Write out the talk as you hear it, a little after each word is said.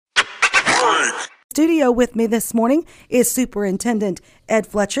Studio with me this morning is Superintendent Ed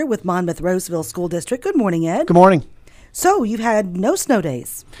Fletcher with Monmouth-Roseville School District. Good morning, Ed. Good morning. So you've had no snow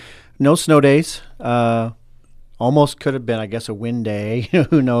days. No snow days. Almost could have been, I guess, a wind day.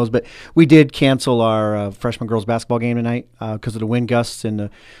 Who knows? But we did cancel our freshman girls basketball game tonight because of the wind gusts and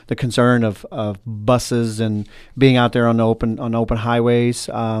the concern of buses and being out there on the open highways.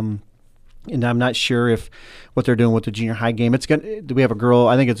 And I'm not sure if what they're doing with the junior high game. We have a girl.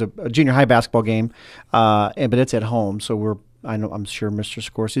 I think it's a junior high basketball game, but it's at home. So I'm sure Mr.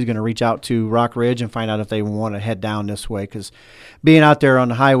 Scorsese is going to reach out to Rock Ridge and find out if they want to head down this way. Because being out there on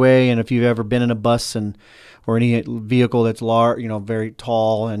the highway, and if you've ever been in a bus or any vehicle that's large, very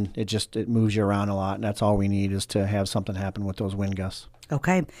tall, and it moves you around a lot. And that's all we need is to have something happen with those wind gusts.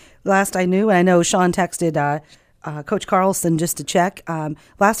 Okay. Last I knew, and I know Sean texted Coach Carlson just to check.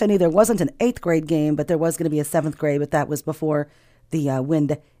 Last I knew, there wasn't an 8th grade game, but there was going to be a 7th grade, but that was before the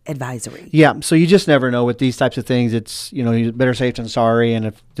wind advisory. Yeah, so you just never know with these types of things. It's, better safe than sorry. And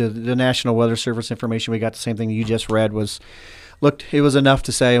if the National Weather Service information, we got the same thing you just read it was enough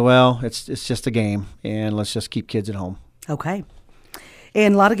to say, well, it's just a game, and let's just keep kids at home. Okay.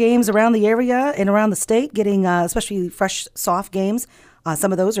 And a lot of games around the area and around the state getting, especially fresh, soft games.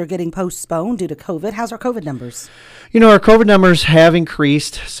 Some of those are getting postponed due to COVID. How's our COVID numbers? Our COVID numbers have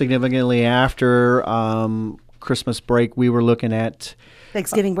increased significantly after Christmas break. We were looking at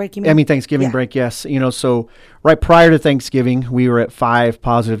Thanksgiving break, you mean? Thanksgiving break, yes. So right prior to Thanksgiving, we were at 5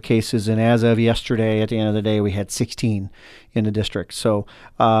 positive cases, and as of yesterday, at the end of the day, we had 16 in the district. So,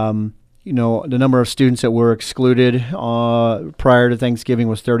 the number of students that were excluded prior to Thanksgiving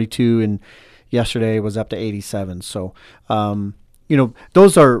was 32, and yesterday was up to 87. So,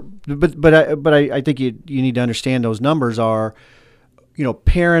 those are, but I think you need to understand those numbers are,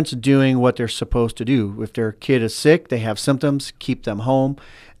 parents doing what they're supposed to do. If their kid is sick, they have symptoms, keep them home.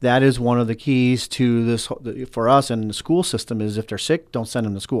 That is one of the keys to this for us in the school system is if they're sick, don't send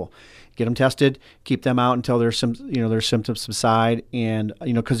them to school. Get them tested, keep them out until their symptoms subside. And,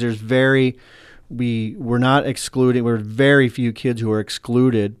 because we're not excluding, we're very few kids who are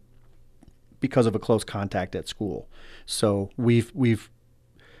excluded because of a close contact at school. So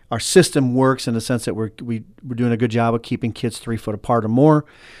our system works in the sense that we're doing a good job of keeping kids 3 foot apart or more.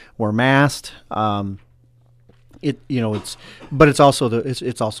 We're masked. It's also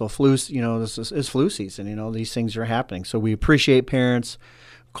flu. This is flu season. These things are happening. So we appreciate parents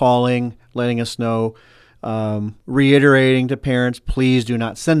calling, letting us know, reiterating to parents, please do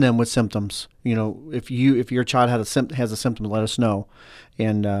not send them with symptoms. If your child has a symptom, let us know.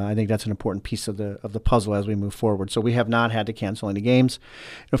 And I think that's an important piece of the puzzle as we move forward. So we have not had to cancel any games.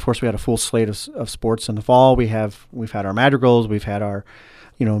 And of course, we had a full slate of sports in the fall. We've had our madrigals, we've had our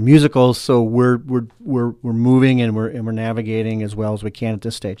musicals. So we're moving and we're navigating as well as we can at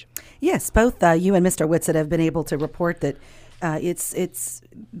this stage. Yes, both you and Mr. Whitsitt have been able to report that it's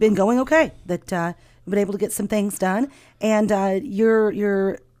been going okay. That we've been able to get some things done, and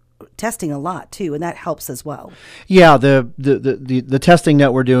you're testing a lot too, and that helps as well. Yeah, the testing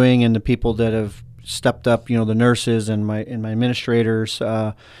that we're doing and the people that have stepped up, the nurses and my administrators,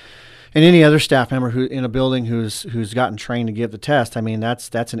 and any other staff member who in a building who's gotten trained to give the test. I mean,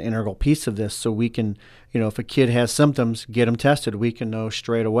 that's an integral piece of this. So we can, if a kid has symptoms, get them tested. We can know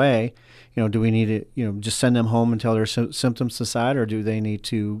straight away. Do we need to, just send them home until their symptoms subside, or do they need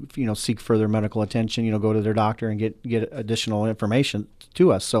to, seek further medical attention? Go to their doctor and get additional information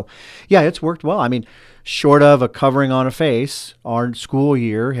to us. So, yeah, it's worked well. I mean, short of a covering on a face, our school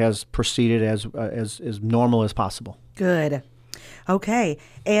year has proceeded as normal as possible. Good. Okay.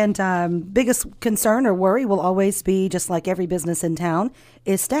 And biggest concern or worry will always be, just like every business in town,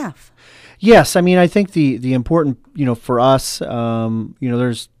 is staff. Yes. I mean, I think the important, for us,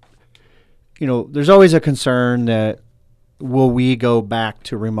 there's always a concern that will we go back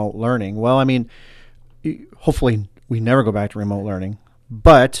to remote learning? Well, I mean, hopefully we never go back to remote learning.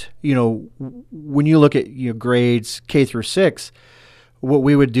 But, when you look at grades K through 6, what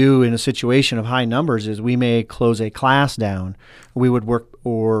we would do in a situation of high numbers is we may close a class down. We would work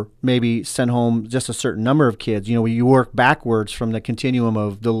or maybe send home just a certain number of kids. You work backwards from the continuum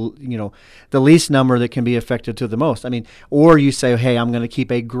of the least number that can be affected to the most. I mean, or you say, hey, I'm going to keep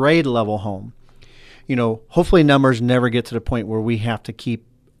a grade level home. Hopefully numbers never get to the point where we have to keep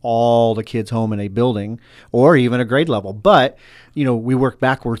all the kids home in a building or even a grade level. But, we work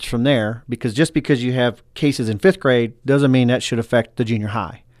backwards from there, because just because you have cases in 5th grade doesn't mean that should affect the junior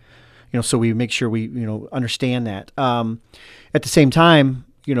high. So we make sure we, understand that. At the same time,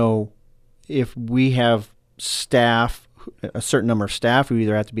 if we have staff, a certain number of staff who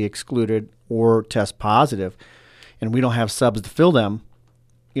either have to be excluded or test positive, and we don't have subs to fill them,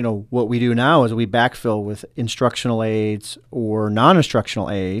 what we do now is we backfill with instructional aides or non-instructional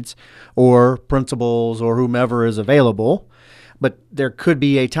aides or principals or whomever is available. But there could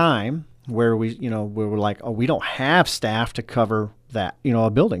be a time where where we're like, oh, we don't have staff to cover that, a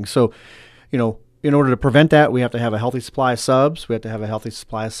building. So, in order to prevent that, we have to have a healthy supply of subs. We have to have a healthy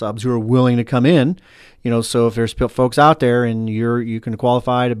supply of subs who are willing to come in. So if there's folks out there and you can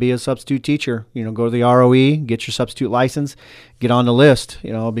qualify to be a substitute teacher, go to the ROE, get your substitute license, get on the list.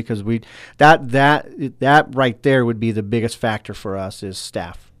 Because that right there would be the biggest factor for us is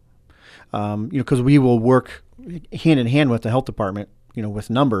staff. Because we will work hand in hand with the health department, with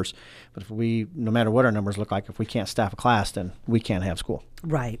numbers. But no matter what our numbers look like, if we can't staff a class, then we can't have school.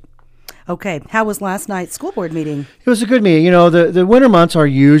 Right. Okay. How was last night's school board meeting? It was a good meeting. The winter months are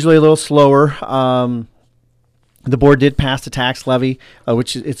usually a little slower. The board did pass the tax levy,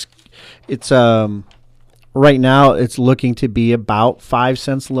 which it's right now it's looking to be about 5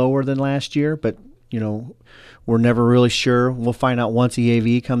 cents lower than last year, but we're never really sure. We'll find out once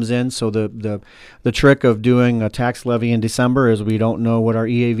EAV comes in. So the trick of doing a tax levy in December is we don't know what our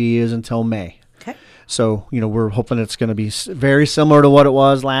EAV is until May. Okay. So, we're hoping it's going to be very similar to what it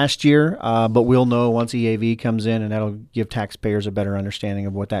was last year, but we'll know once EAV comes in, and that'll give taxpayers a better understanding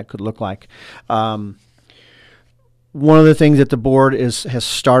of what that could look like. One of the things that the board has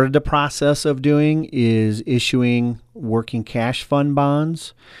started the process of doing is issuing working cash fund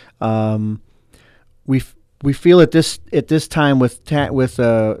bonds. We feel at this time with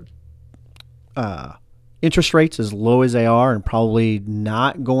interest rates as low as they are, and probably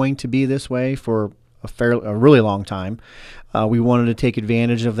not going to be this way for a really long time. We wanted to take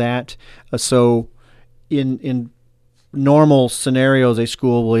advantage of that. So in normal scenarios, a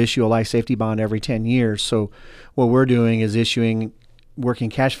school will issue a life safety bond every 10 years. So what we're doing is issuing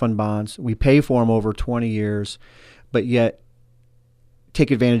working cash fund bonds. We pay for them over 20 years, but yet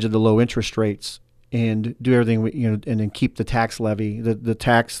take advantage of the low interest rates and do everything, and then keep the tax levy, the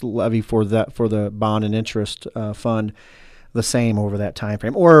tax levy for the bond and interest fund the same over that time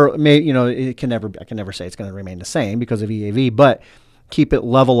frame. Or I can never say it's going to remain the same because of EAV, but keep it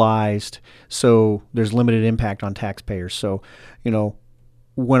levelized so there's limited impact on taxpayers. So,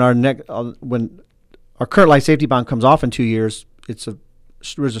 when our current life safety bond comes off in 2 years,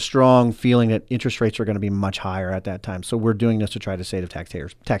 there's a strong feeling that interest rates are going to be much higher at that time. So we're doing this to try to save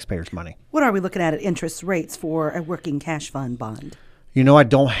taxpayers money. What are we looking at interest rates for a working cash fund bond? I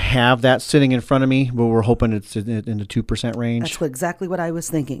don't have that sitting in front of me, but we're hoping it's in the 2% range. That's exactly what I was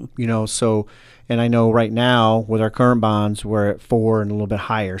thinking. And I know right now with our current bonds, we're at 4 and a little bit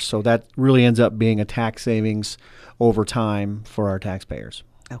higher. So that really ends up being a tax savings over time for our taxpayers.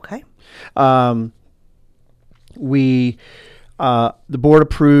 Okay. The board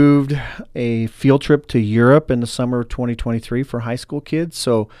approved a field trip to Europe in the summer of 2023 for high school kids.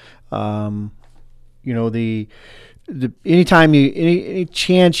 So, any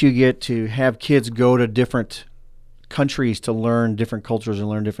chance you get to have kids go to different countries to learn different cultures and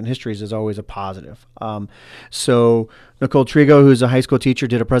learn different histories is always a positive. So Nicole Trigo, who's a high school teacher,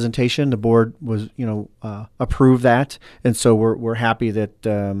 did a presentation. The board was, approved that, and so we're happy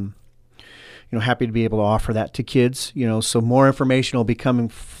that. Happy to be able to offer that to kids. So more information will be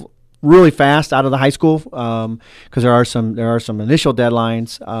coming really fast out of the high school because there are some initial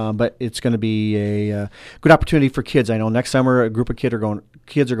deadlines, but it's going to be a good opportunity for kids. I know next summer a group of kids are going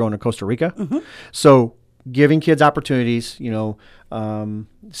to Costa Rica. Mm-hmm. So giving kids opportunities,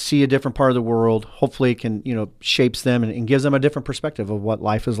 see a different part of the world, hopefully can shapes them and gives them a different perspective of what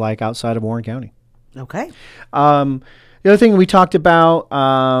life is like outside of Warren County. Okay. The other thing we talked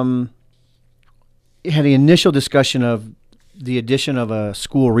about. Had the initial discussion of the addition of a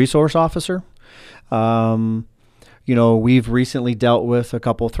school resource officer. We've recently dealt with a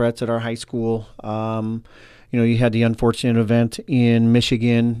couple of threats at our high school. You had the unfortunate event in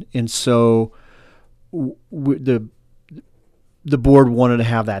Michigan, and so the board wanted to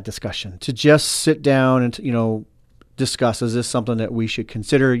have that discussion, to just sit down and discuss, is this something that we should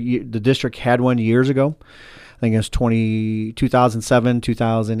consider? The district had one years ago. I think it was 2007,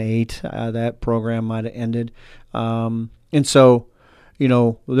 2008, that program might have ended. And so,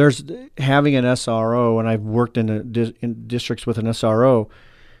 there's having an SRO, and I've worked in districts with an SRO,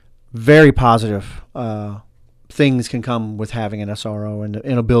 very positive things can come with having an SRO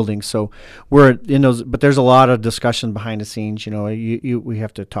in a building. So we're in those, but there's a lot of discussion behind the scenes. We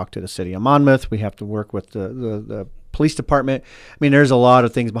have to talk to the city of Monmouth. We have to work with the police department. I mean, there's a lot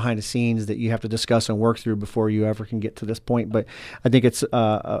of things behind the scenes that you have to discuss and work through before you ever can get to this point. But I think it's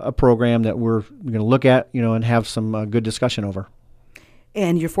a program that we're going to look at, and have some good discussion over.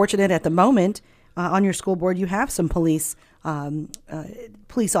 And you're fortunate at the moment on your school board, you have some police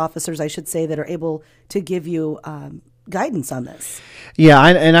police officers, I should say, that are able to give you guidance on this. Yeah,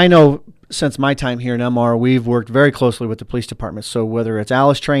 and I know since my time here in MR, we've worked very closely with the police department. So whether it's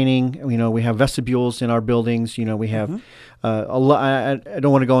ALICE training, we have vestibules in our buildings. We have a lot. I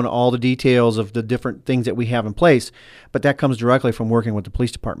don't want to go into all the details of the different things that we have in place, but that comes directly from working with the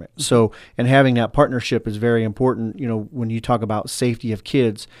police department. So, and having that partnership is very important. When you talk about safety of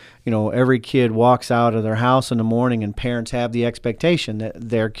kids, every kid walks out of their house in the morning, and parents have the expectation that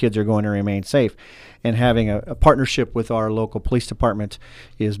their kids are going to remain safe. And having a partnership with our local police department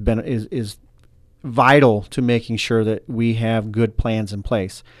is vital to making sure that we have good plans in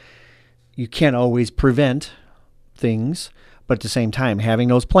place. You can't always prevent things, but at the same time, having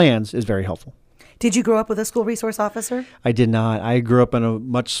those plans is very helpful. Did you grow up with a school resource officer? I did not. I grew up in a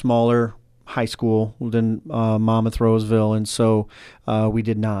much smaller high school than Monmouth Roseville, and so we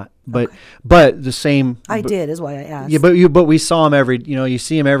did not. But the same. I did, is why I asked. Yeah, but we saw them every. You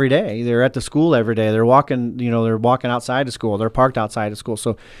see them every day. They're at the school every day. They're walking. They're walking outside of school. They're parked outside of school.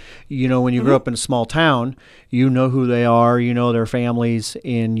 So, when you grow up in a small town, you know who they are. You know their families,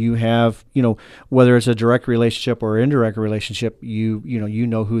 and you have whether it's a direct relationship or indirect relationship, you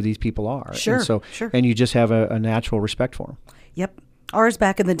know who these people are. Sure. And so, sure. And you just have a natural respect for them. Yep. Ours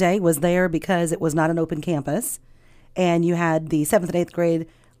back in the day was there because it was not an open campus, and you had the 7th and 8th grade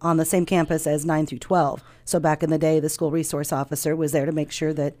on the same campus as 9 through 12. So back in the day, the school resource officer was there to make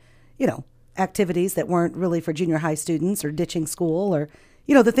sure that, activities that weren't really for junior high students or ditching school or,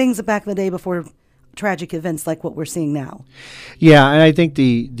 the things that back in the day before tragic events like what we're seeing now. Yeah, and I think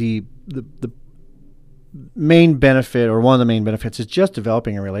the main benefit, or one of the main benefits, is just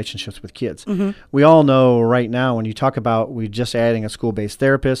developing relationships with kids. Mm-hmm. We all know right now, when you talk about we just adding a school-based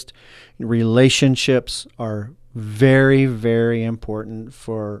therapist, relationships are very, very important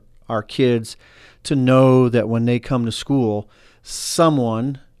for our kids to know that when they come to school,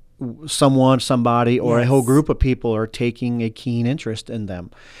 somebody, or Yes. a whole group of people are taking a keen interest in them.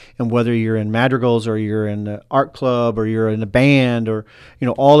 And whether you're in madrigals or you're in the art club or you're in a band or,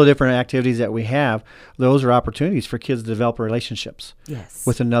 all the different activities that we have, those are opportunities for kids to develop relationships Yes.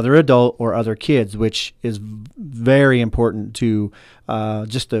 with another adult or other kids, which is very important to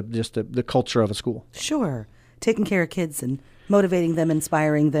just the culture of a school. Sure. Taking care of kids and motivating them,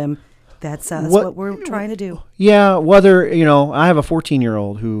 inspiring them. That's what we're trying to do. Yeah, whether, I have a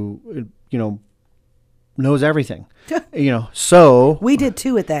 14-year-old who, knows everything. So We did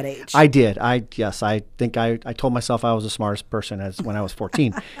too at that age. I did. I think I told myself I was the smartest person when I was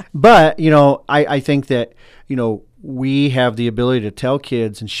 14. But, I think that, we have the ability to tell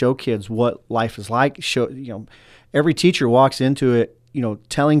kids and show kids what life is like. Every teacher walks into it,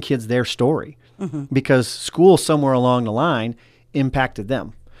 telling kids their story, because school somewhere along the line impacted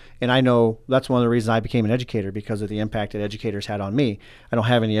them. And I know that's one of the reasons I became an educator, because of the impact that educators had on me. I don't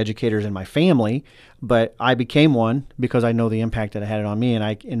have any educators in my family, but I became one because I know the impact that it had on me.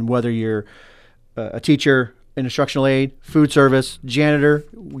 And whether you're a teacher, an instructional aide, food service, janitor,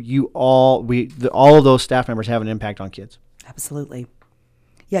 all of those staff members have an impact on kids. Absolutely.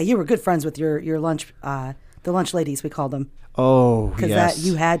 Yeah, you were good friends with your lunch, the lunch ladies, we call them. Oh, Because yes. that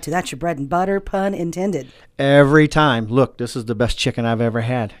you had to. That's your bread and butter, pun intended. Every time, look, this is the best chicken I've ever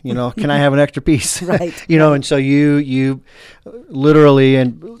had. Can I have an extra piece? Right. And so you literally,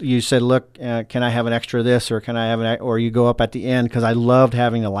 and you said, look, can I have an extra this, or can I have or you go up at the end, because I loved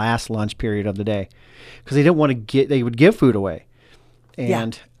having the last lunch period of the day, because they didn't want to they would give food away,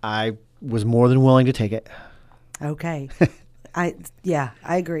 and I was more than willing to take it. Okay. I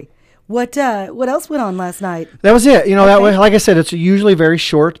agree. What else went on last night? That was it. That way, like I said, it's usually very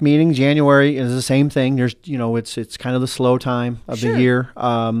short meeting. January is the same thing. There's, it's kind of the slow time of Sure. the year.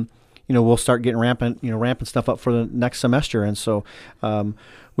 We'll start getting ramping stuff up for the next semester. And so,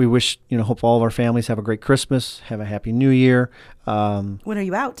 we wish, hope all of our families have a great Christmas, have a happy New Year. When are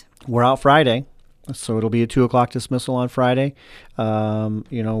you out? We're out Friday, so it'll be a 2:00 dismissal on Friday. We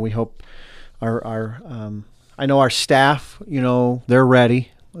hope I know our staff, they're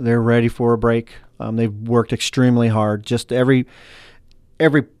ready. They're ready for a break. They've worked extremely hard. Just every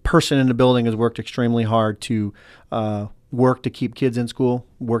person in the building has worked extremely hard to work to keep kids in school,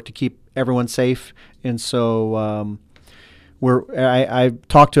 work to keep everyone safe. And so I've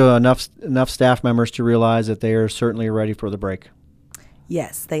talked to enough staff members to realize that they are certainly ready for the break.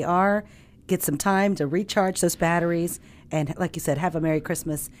 Yes, they are. Get some time to recharge those batteries, and like you said, have a Merry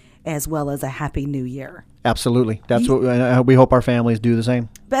Christmas as well as a Happy New Year. Absolutely. That's what we hope our families do the same.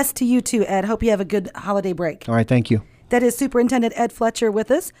 Best to you too, Ed. Hope you have a good holiday break. All right. Thank you. That is Superintendent Ed Fletcher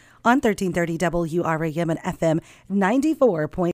with us on 1330 WRAM and FM 94.